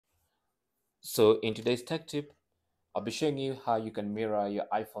So in today's tech tip, I'll be showing you how you can mirror your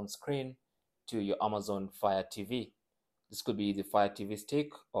iPhone screen to your Amazon Fire TV. This could be the Fire TV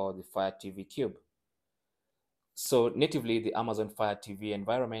stick or the Fire TV Cube. So natively, the Amazon Fire TV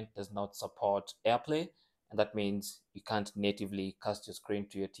environment does not support AirPlay, and that means you can't natively cast your screen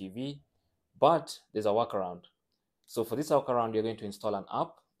to your TV, but there's a workaround. So for this workaround, you're going to install an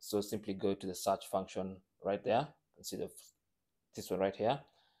app. So simply go to the search function right there. You can see this one right here,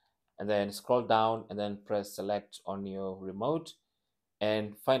 and then scroll down and then press select on your remote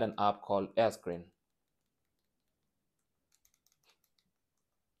and find an app called AirScreen.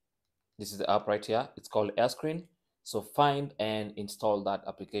 This is the app right here. It's called AirScreen. So find and install that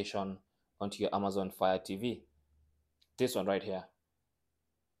application onto your Amazon Fire TV. This one right here.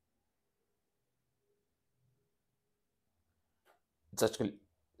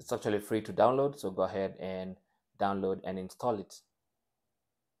 It's actually free to download, so go ahead and download and install it.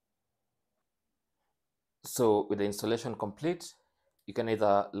 So with the installation complete, you can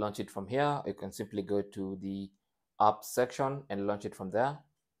either launch it from here, or you can simply go to the app section and launch it from there.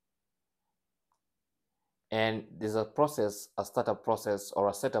 And there's a process, a startup process or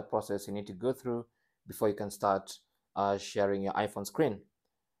a setup process you need to go through before you can start sharing your iPhone screen.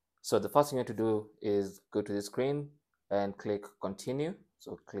 So the first thing you have to do is go to the screen and click continue.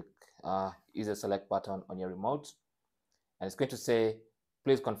 So click use the select button on your remote, and it's going to say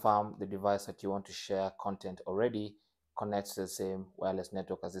please confirm the device that you want to share content already connects to the same wireless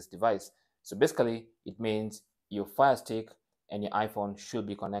network as this device. So basically it means your Fire Stick and your iPhone should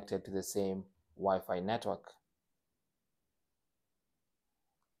be connected to the same Wi-Fi network.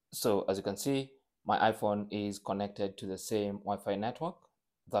 So as you can see, my iPhone is connected to the same Wi-Fi network,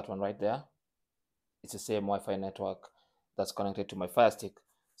 that one right there. It's the same Wi-Fi network that's connected to my Fire Stick.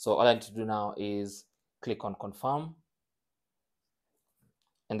 So all I need to do now is click on confirm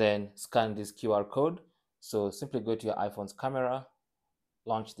and then scan this QR code. So simply go to your iPhone's camera,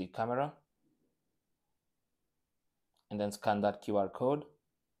 launch the camera, and then scan that QR code.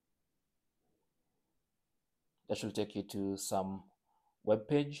 That should take you to some web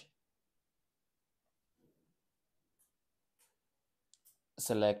page.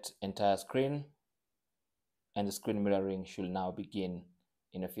 Select entire screen, and the screen mirroring should now begin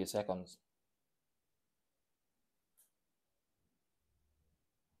in a few seconds.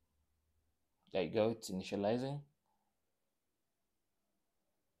 There you go, it's initializing.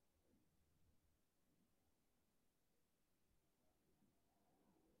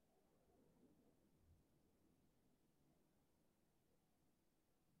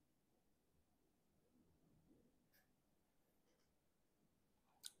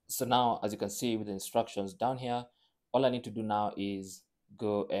 So now, as you can see with the instructions down here, all I need to do now is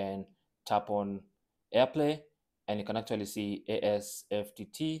go and tap on AirPlay, and you can actually see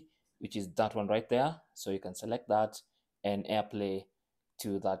ASFTT, which is that one right there. So you can select that and AirPlay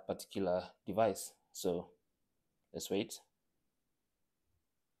to that particular device. So let's wait.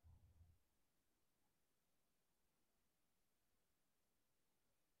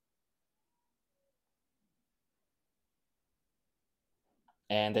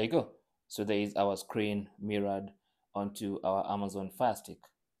 And there you go. So there is our screen mirrored onto our Amazon Fire Stick.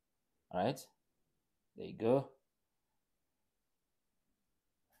 All right, there you go.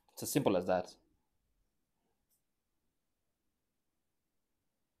 It's as simple as that.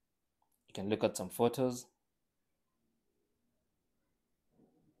 You can look at some photos.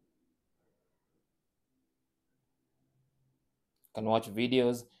 You can watch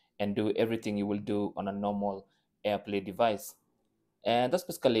videos and do everything you will do on a normal AirPlay device. And that's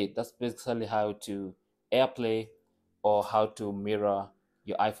basically it. That's basically how to AirPlay or how to mirror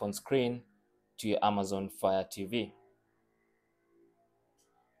your iPhone screen to your Amazon Fire TV.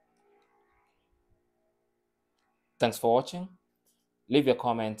 Thanks for watching. Leave your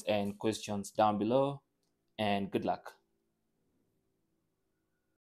comments and questions down below, and good luck.